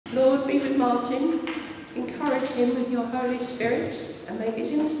Lord, be with Martin, encourage him with your Holy Spirit, and make his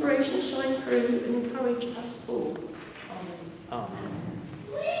inspiration shine through and encourage us all. Amen.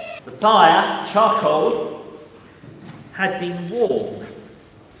 Amen. The fire, charcoal, had been warm.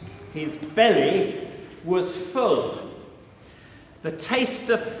 His belly was full. The taste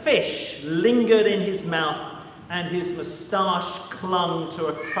of fish lingered in his mouth, and his moustache clung to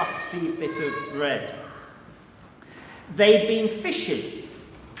a crusty bit of bread. They'd been fishing.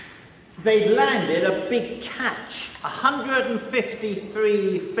 They'd landed a big catch,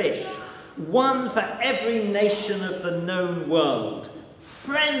 153 fish, one for every nation of the known world.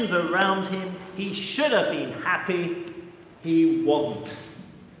 Friends around him, he should have been happy. He wasn't.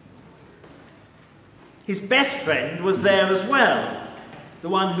 His best friend was there as well, the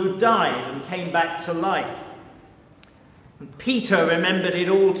one who died and came back to life. And Peter remembered it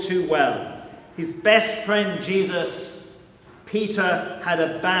all too well. His best friend, Jesus, Peter had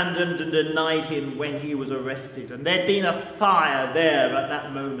abandoned and denied him when he was arrested. And there'd been a fire there at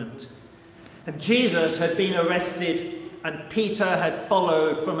that moment. And Jesus had been arrested, and Peter had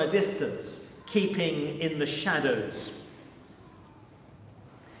followed from a distance, keeping in the shadows.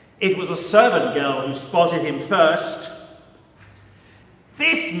 It was a servant girl who spotted him first.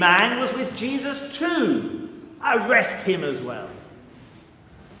 This man was with Jesus too. Arrest him as well.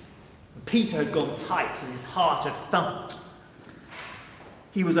 Peter had gone tight and his heart had thumped.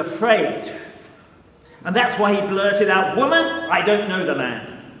 He was afraid. And that's why he blurted out, "Woman, I don't know the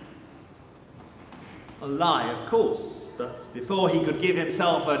man." A lie, of course, but before he could give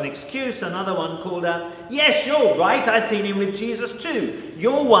himself an excuse, another one called out, "Yes, you're right, I've seen him with Jesus too.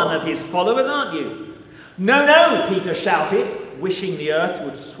 You're one of his followers, aren't you?" "No, no," Peter shouted, wishing the earth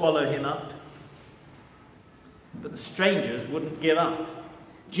would swallow him up. But the strangers wouldn't give up.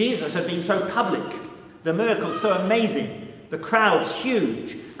 Jesus had been so public, the miracle so amazing, the crowds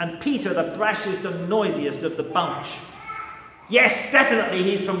huge, and Peter the brashest and noisiest of the bunch. "Yes, definitely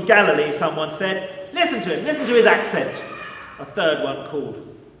he's from Galilee," someone said. "Listen to him, listen to his accent," a third one called.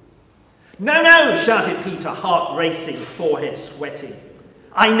 "No, no," shouted Peter, heart racing, forehead sweating.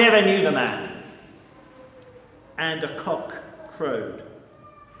 "I never knew the man." And a cock crowed,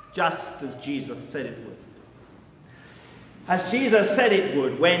 just as Jesus said it would. As Jesus said it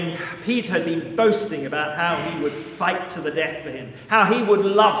would, when Peter had been boasting about how he would fight to the death for him, how he would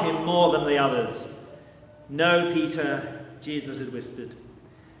love him more than the others. "No, Peter," Jesus had whispered,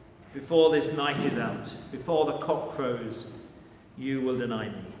 "before this night is out, before the cock crows, you will deny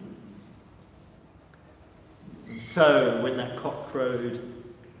me." And so, when that cock crowed,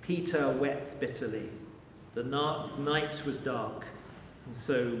 Peter wept bitterly. The night was dark, and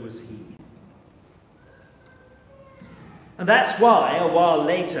so was he. And that's why, a while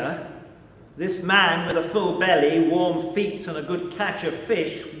later, this man with a full belly, warm feet, and a good catch of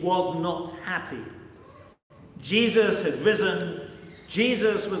fish was not happy. Jesus had risen.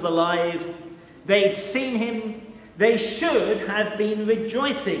 Jesus was alive. They'd seen him. They should have been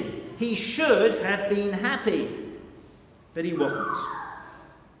rejoicing. He should have been happy. But he wasn't.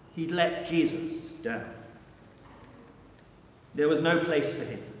 He'd let Jesus down. There was no place for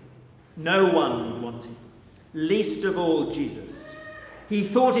him. No one would want him. Least of all Jesus. He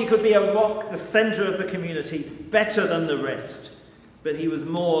thought he could be a rock, the centre of the community, better than the rest. But he was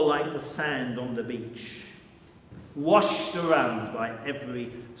more like the sand on the beach, washed around by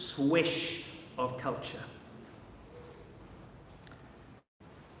every swish of culture.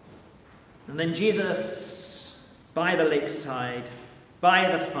 And then Jesus, by the lakeside, by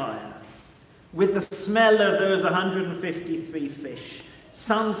the fire, with the smell of those 153 fish,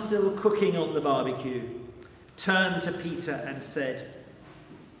 some still cooking on the barbecue, turned to Peter and said,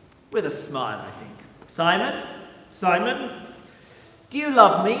 with a smile, I think, "Simon, Simon, do you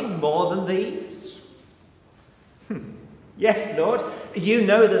love me more than these?" "Yes, Lord, you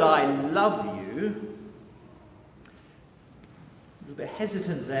know that I love you." A little bit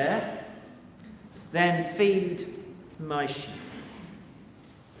hesitant there. "Then feed my sheep."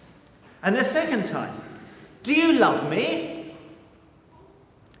 And the second time, "Do you love me?"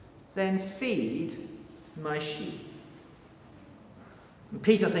 "Then feed my sheep." And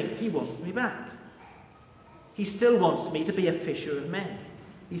Peter thinks he wants me back. He still wants me to be a fisher of men.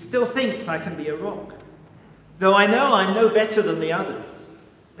 He still thinks I can be a rock. Though I know I'm no better than the others.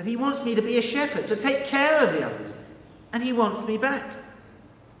 But he wants me to be a shepherd, to take care of the others. And he wants me back.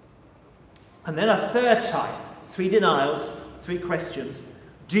 And then a third time, 3 denials, 3 questions.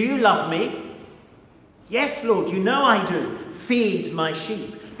 "Do you love me?" "Yes, Lord, you know I do. Feed my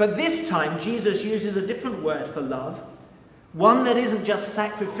sheep." But this time, Jesus uses a different word for love. One that isn't just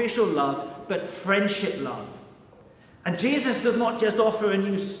sacrificial love, but friendship love. And Jesus does not just offer a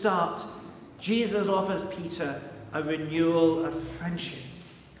new start. Jesus offers Peter a renewal of friendship.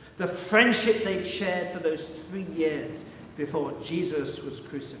 The friendship they'd shared for those 3 years before Jesus was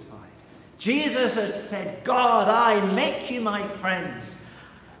crucified. Jesus had said, God, I make you my friends.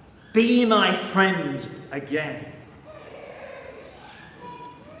 Be my friend again.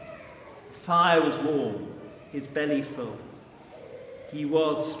 The fire was warm, his belly full. He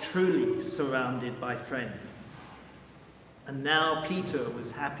was truly surrounded by friends. And now Peter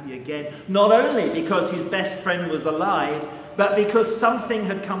was happy again, not only because his best friend was alive, but because something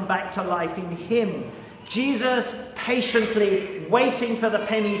had come back to life in him. Jesus patiently waiting for the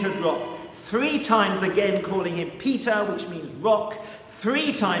penny to drop, 3 times again calling him Peter, which means rock,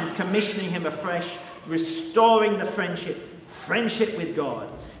 3 times commissioning him afresh, restoring the friendship with God.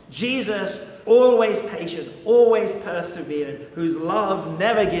 Jesus, always patient, always persevering, whose love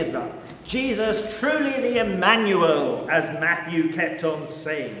never gives up. Jesus, truly the Emmanuel, as Matthew kept on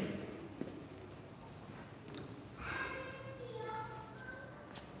saying.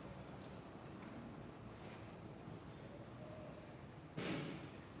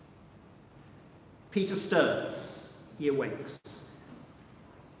 Peter stirs. He awakes.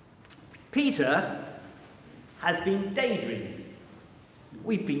 Peter has been daydreaming.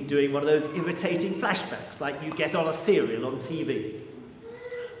 We've been doing one of those irritating flashbacks like you get on a serial on TV.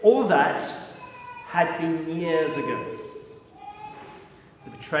 All that had been years ago.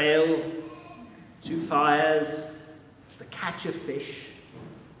 The betrayal, 2 fires, the catch of fish,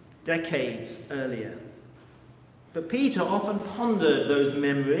 decades earlier. But Peter often pondered those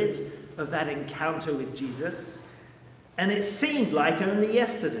memories of that encounter with Jesus, and it seemed like only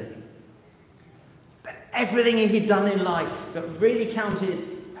yesterday. But everything he'd done in life that really counted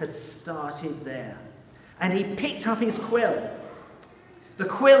had started there. And he picked up his quill, the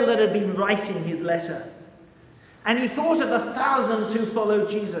quill that had been writing his letter. And he thought of the thousands who followed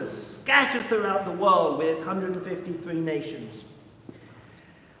Jesus, scattered throughout the world with its 153 nations.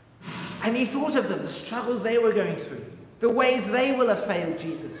 And he thought of them, the struggles they were going through, the ways they will have failed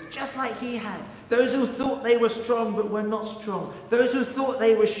Jesus, just like he had. Those who thought they were strong but were not strong. Those who thought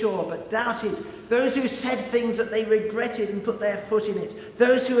they were sure but doubted. Those who said things that they regretted and put their foot in it.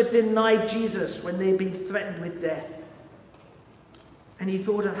 Those who had denied Jesus when they'd been threatened with death. And he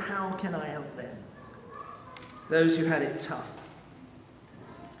thought of, how can I help them? Those who had it tough.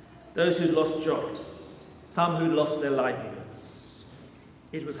 Those who lost jobs. Some who lost their livelihoods.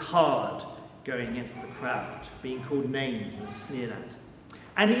 It was hard going against the crowd, being called names and sneered at.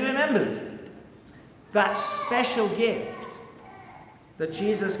 And he remembered that special gift that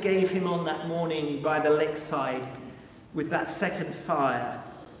Jesus gave him on that morning by the lakeside with that second fire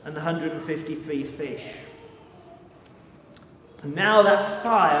and the 153 fish. And now that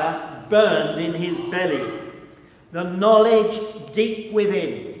fire burned in his belly. The knowledge deep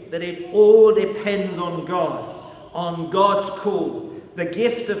within that it all depends on God, on God's call, the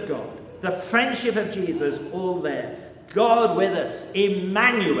gift of God, the friendship of Jesus, all there. God with us,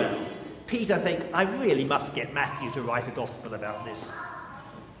 Emmanuel. Peter thinks, I really must get Matthew to write a gospel about this.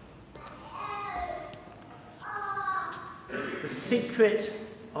 The secret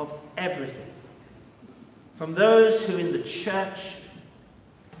of everything. From those who in the church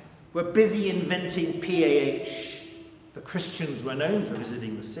were busy inventing PAH, the Christians were known for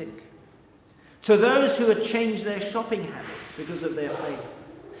visiting the sick, to those who had changed their shopping habits because of their faith,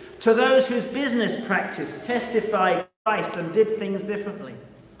 to those whose business practice testified Christ and did things differently,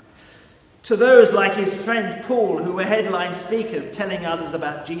 to those like his friend Paul who were headline speakers telling others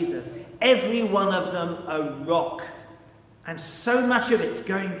about Jesus, every one of them a rock, and so much of it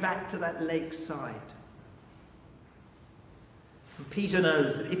going back to that lakeside. And Peter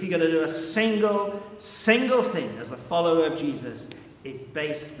knows that if you're going to do a single thing as a follower of Jesus, it's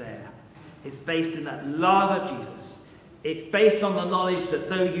based there. It's based in that love of Jesus. It's based on the knowledge that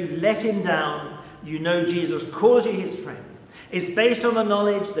though you let him down, you know Jesus calls you his friend. It's based on the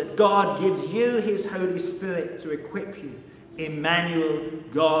knowledge that God gives you his Holy Spirit to equip you. Emmanuel,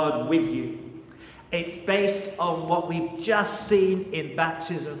 God with you. It's based on what we've just seen in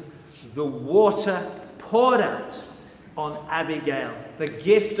baptism, the water poured out on Abigail, the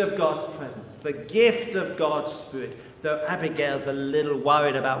gift of God's presence, the gift of God's Spirit. Though Abigail's a little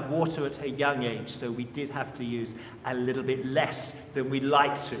worried about water at her young age, so we did have to use a little bit less than we'd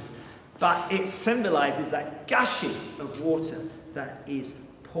like to. But it symbolizes that gushing of water that is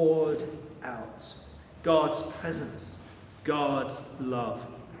poured out. God's presence, God's love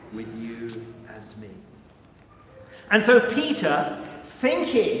with you and me. And so Peter,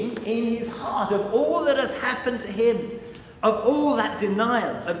 thinking in his heart of all that has happened to him, of all that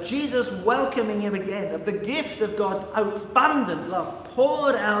denial, of Jesus welcoming him again, of the gift of God's abundant love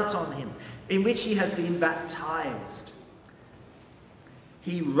poured out on him, in which he has been baptized.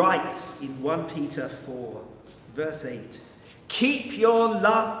 He writes in 1 Peter 4, verse 8, keep your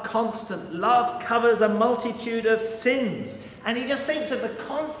love constant. Love covers a multitude of sins. And he just thinks of the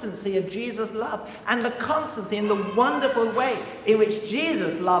constancy of Jesus' love and the constancy in the wonderful way in which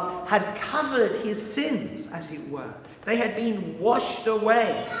Jesus' love had covered his sins, as it were. They had been washed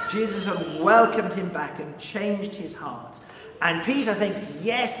away. Jesus had welcomed him back and changed his heart. And Peter thinks,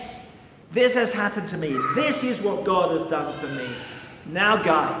 yes, this has happened to me. This is what God has done for me. Now,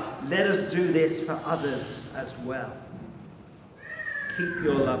 guys, let us do this for others as well. Keep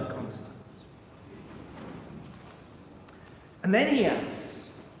your love constant. And then he adds,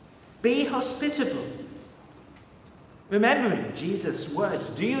 be hospitable. Remembering Jesus'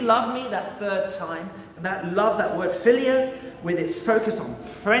 words, do you love me? That third time. And that love, that word philia, with its focus on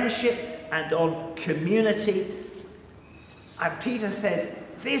friendship and on community. And Peter says,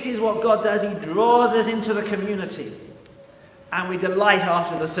 this is what God does. He draws us into the community. And we delight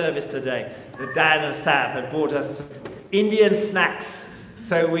after the service today that Dan and Sam have brought us Indian snacks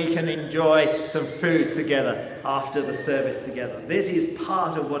so we can enjoy some food together after the service together. This is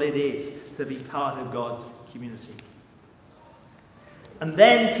part of what it is to be part of God's community. And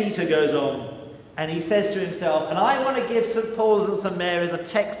then Peter goes on and he says to himself, and I want to give St. Paul's and St. Mary's a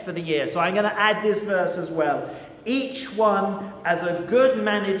text for the year, so I'm going to add this verse as well. Each one, as a good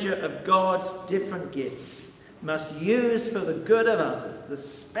manager of God's different gifts, must use for the good of others the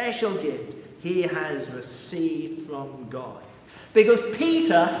special gift he has received from God. Because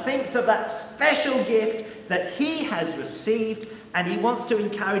Peter thinks of that special gift that he has received, and he wants to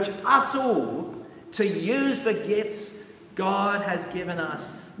encourage us all to use the gifts God has given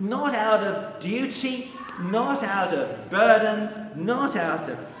us, not out of duty, not out of burden, not out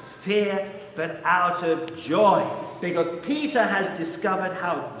of fear, but out of joy. Because Peter has discovered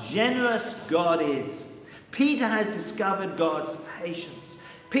how generous God is. Peter has discovered God's patience.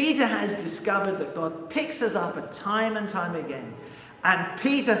 Peter has discovered that God picks us up at time and time again. And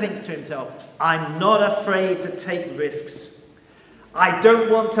Peter thinks to himself, I'm not afraid to take risks. I don't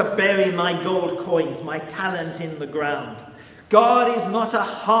want to bury my gold coins, my talent in the ground. God is not a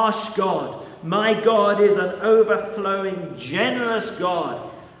harsh God. My God is an overflowing, generous God.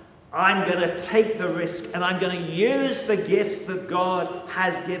 I'm going to take the risk and I'm going to use the gifts that God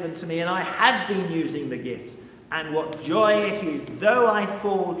has given to me. And I have been using the gifts. And what joy it is, though I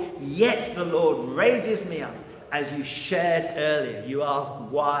fall, yet the Lord raises me up. As you shared earlier, you ask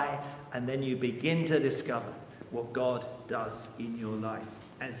why, and then you begin to discover what God does in your life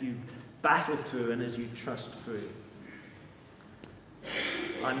as you battle through and as you trust through.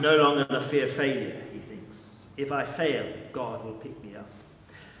 I'm no longer going to fear failure, he thinks. If I fail, God will pick me up.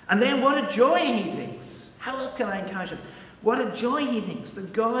 And then what a joy, he thinks. How else can I encourage him? What a joy, he thinks,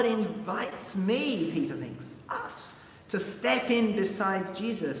 that God invites me, Peter thinks, us, to step in beside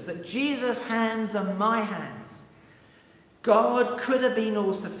Jesus, that Jesus' hands are my hands. God could have been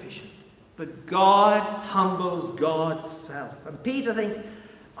all sufficient, but God humbles God's self. And Peter thinks,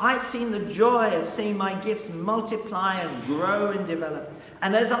 I've seen the joy of seeing my gifts multiply and grow and develop.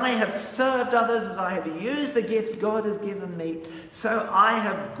 And as I have served others, as I have used the gifts God has given me, so I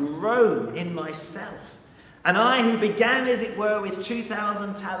have grown in myself. And I, who began, as it were, with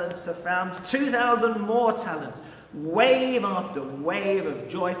 2,000 talents, have found 2,000 more talents. Wave after wave of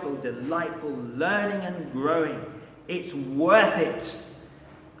joyful, delightful learning and growing. It's worth it.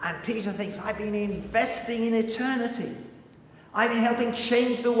 And Peter thinks, I've been investing in eternity. I've been helping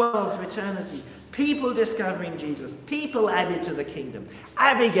change the world for eternity. People discovering Jesus. People added to the kingdom.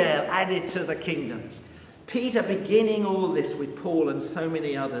 Abigail added to the kingdom. Peter beginning all this with Paul and so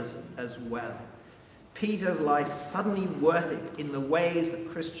many others as well. Peter's life suddenly worth it in the ways that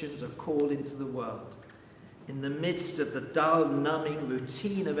Christians are called into the world. In the midst of the dull, numbing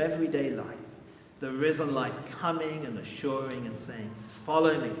routine of everyday life, the risen life coming and assuring and saying,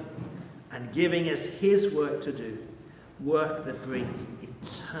 follow me, and giving us his work to do, work that brings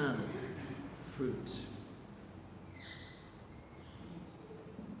eternal fruit.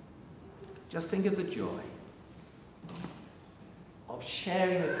 Just think of the joy of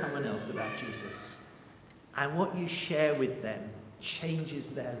sharing with someone else about Jesus, and what you share with them changes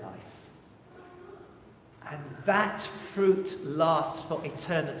their life. And that fruit lasts for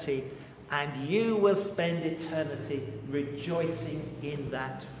eternity, and you will spend eternity rejoicing in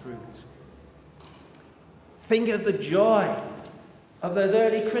that fruit. Think of the joy of those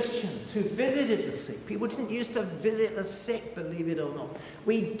early Christians who visited the sick. People didn't used to visit the sick, believe it or not.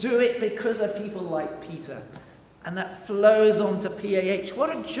 We do it because of people like Peter, And that flows on to PAH.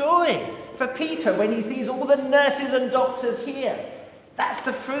 What a joy for Peter when he sees all the nurses and doctors here. That's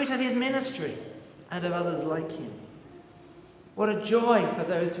the fruit of his ministry and of others like him. What a joy for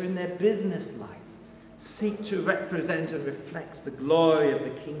those who in their business life seek to represent and reflect the glory of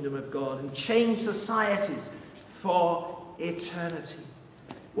the kingdom of God and change societies for eternity.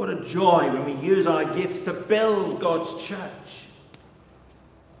 What a joy when we use our gifts to build God's church.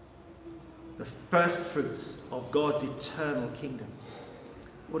 The first fruits of God's eternal kingdom.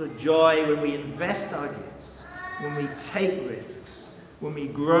 What a joy when we invest our gifts, when we take risks, when we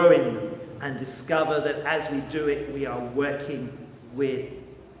grow in them and discover that as we do it, we are working with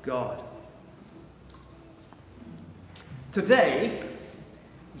God. Today,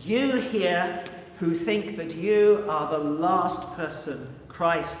 you here who think that you are the last person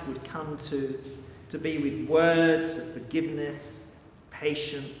Christ would come to be with words of forgiveness,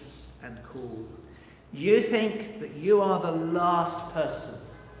 patience, and call. You think that you are the last person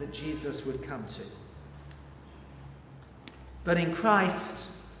that Jesus would come to. But in Christ,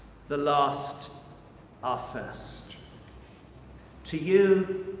 the last are first. To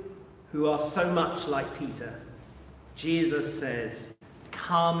you who are so much like Peter, Jesus says,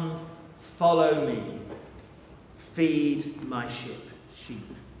 "Come, follow me, feed my sheep."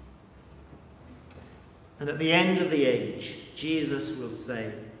 And at the end of the age, Jesus will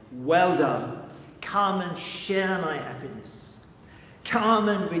say, "Well done, come and share my happiness. Come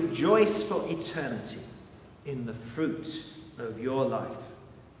and rejoice for eternity in the fruit of your life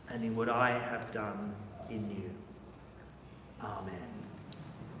and in what I have done in you." Amen.